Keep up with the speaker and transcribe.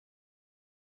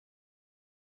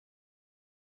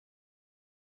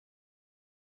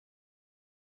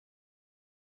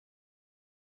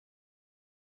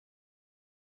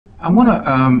I want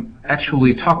to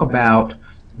actually talk about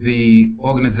the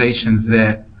organizations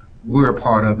that we're a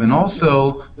part of, and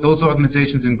also those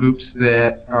organizations and groups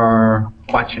that are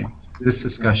watching this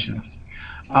discussion.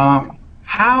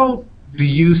 How do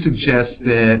you suggest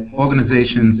that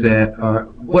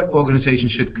what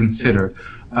organizations should consider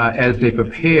as they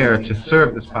prepare to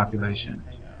serve this population?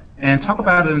 And talk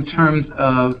about it in terms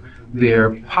of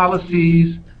their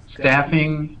policies,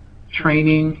 staffing,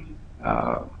 training,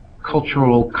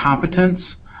 cultural competence,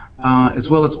 as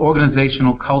well as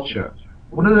organizational culture.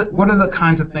 What are the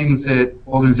kinds of things that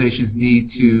organizations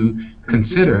need to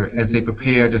consider as they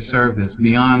prepare to serve this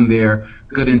beyond their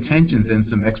good intentions and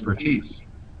some expertise?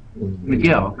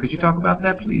 Miguel, could you talk about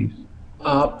that, please?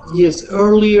 Yes,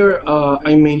 earlier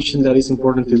I mentioned that it's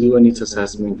important to do a needs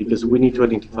assessment because we need to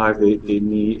identify the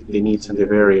needs and the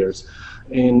barriers.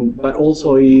 But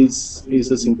also is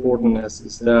as important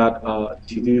as that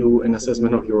to do an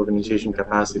assessment of your organization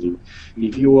capacity.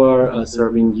 If you are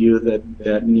serving youth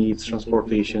that needs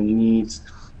transportation, needs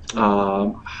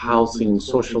housing,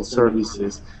 social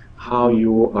services, how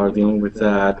you are dealing with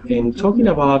that. And talking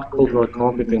about cultural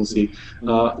competency,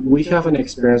 we have an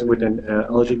experience with an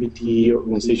LGBT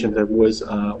organization that was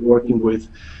working with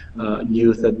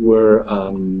youth that were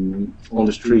on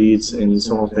the streets, and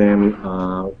some of them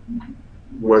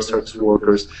were sex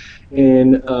workers,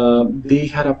 and they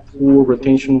had a poor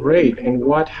retention rate. And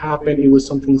what happened, it was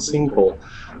something simple.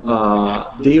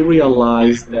 They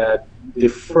realized that the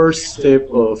first step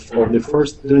during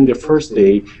the first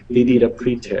day, they did a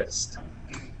pre-test.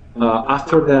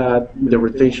 After that, the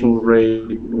retention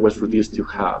rate was reduced to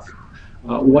half.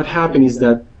 What happened is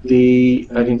that they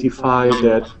identified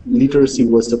that literacy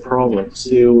was the problem.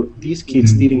 So these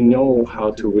kids didn't know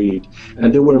how to read,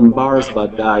 and they were embarrassed by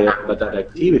that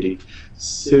activity.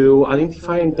 So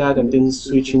identifying that and then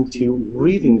switching to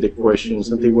reading the questions,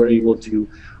 and they were able to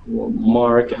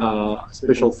mark a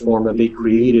special form that they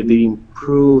created. They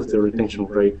improved the retention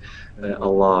rate a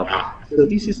lot. So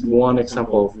this is one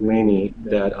example of many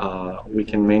that we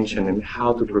can mention, and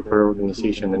how to prepare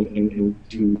organization and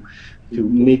to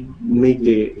make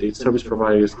the service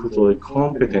providers totally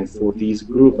competent for this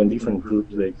group and different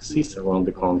groups that exist around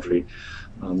the country.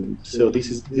 So this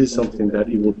is something that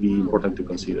it would be important to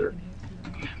consider.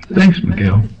 Thanks,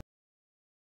 Miguel.